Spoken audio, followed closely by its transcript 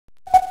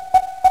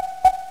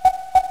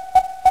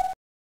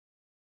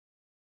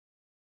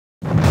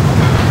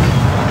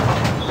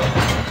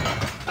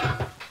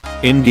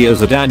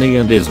India's Adani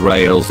and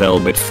Israel's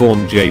Elbit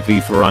form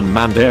JV for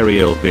unmanned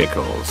aerial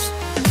vehicles.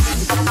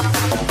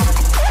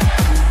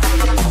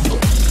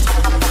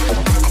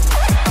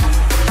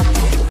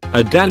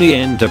 Adani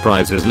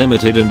Enterprises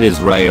Limited and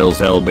Israel's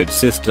Elbit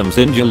Systems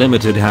India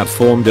Limited have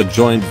formed a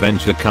joint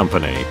venture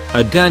company,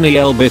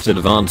 Adani-Elbit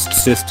Advanced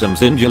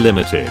Systems India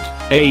Limited,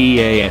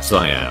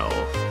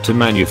 AEASIL, to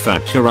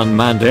manufacture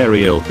unmanned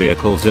aerial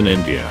vehicles in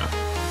India.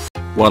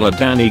 While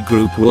Adani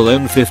Group will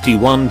own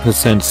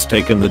 51%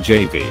 stake in the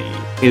JV,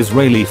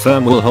 Israeli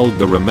firm will hold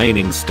the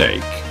remaining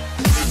stake.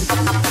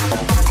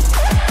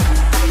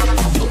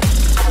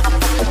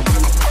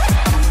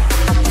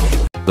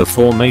 The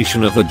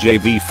formation of the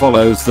JV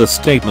follows the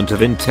statement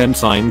of intent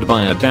signed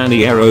by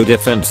Adani Aero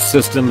Defense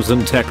Systems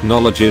and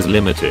Technologies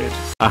Limited,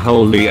 a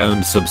wholly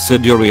owned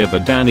subsidiary of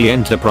Adani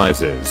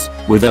Enterprises,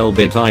 with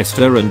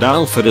Elbit-ISTAR and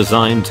Alpha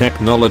Design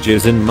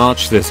Technologies in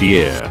March this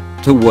year,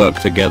 to work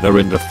together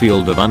in the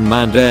field of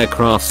unmanned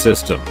aircraft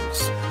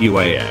systems,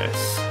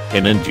 UAS,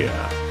 in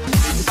India.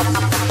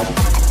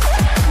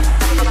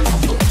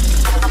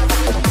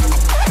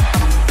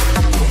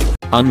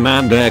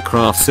 Unmanned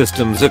aircraft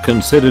systems are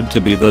considered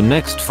to be the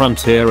next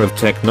frontier of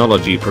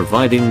technology,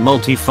 providing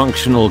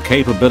multifunctional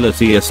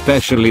capability,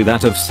 especially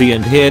that of sea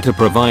and air, to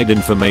provide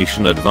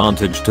information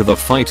advantage to the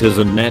fighters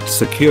and net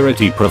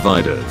security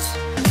providers.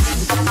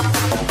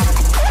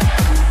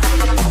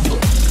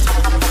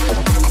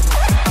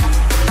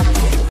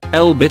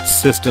 Elbit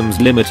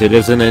Systems Limited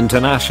is an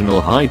international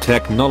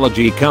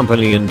high-technology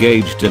company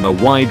engaged in a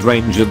wide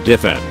range of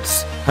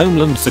defense,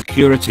 homeland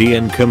security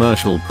and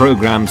commercial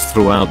programs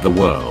throughout the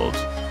world.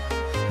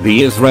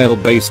 The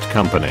Israel-based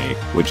company,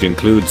 which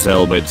includes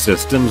Elbit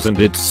Systems and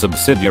its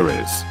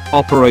subsidiaries,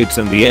 operates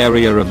in the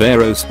area of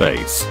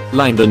aerospace,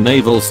 land and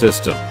naval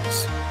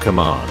systems,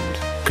 command,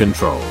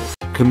 control,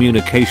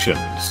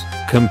 communications,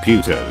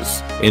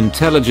 computers,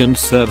 intelligence,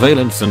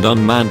 surveillance and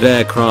unmanned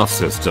aircraft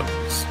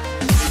systems.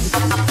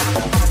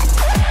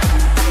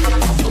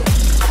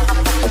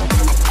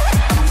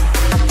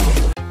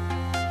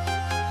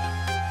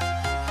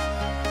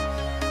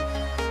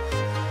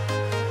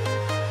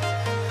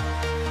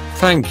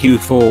 Thank you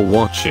for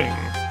watching.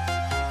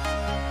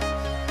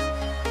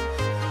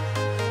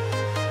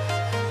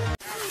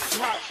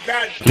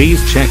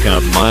 Please check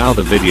out my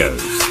other videos.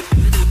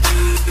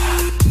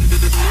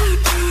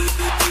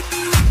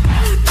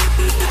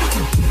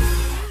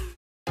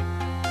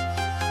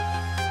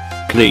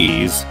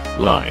 Please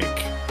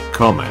like,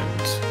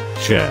 comment,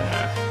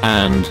 share,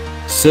 and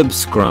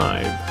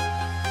subscribe.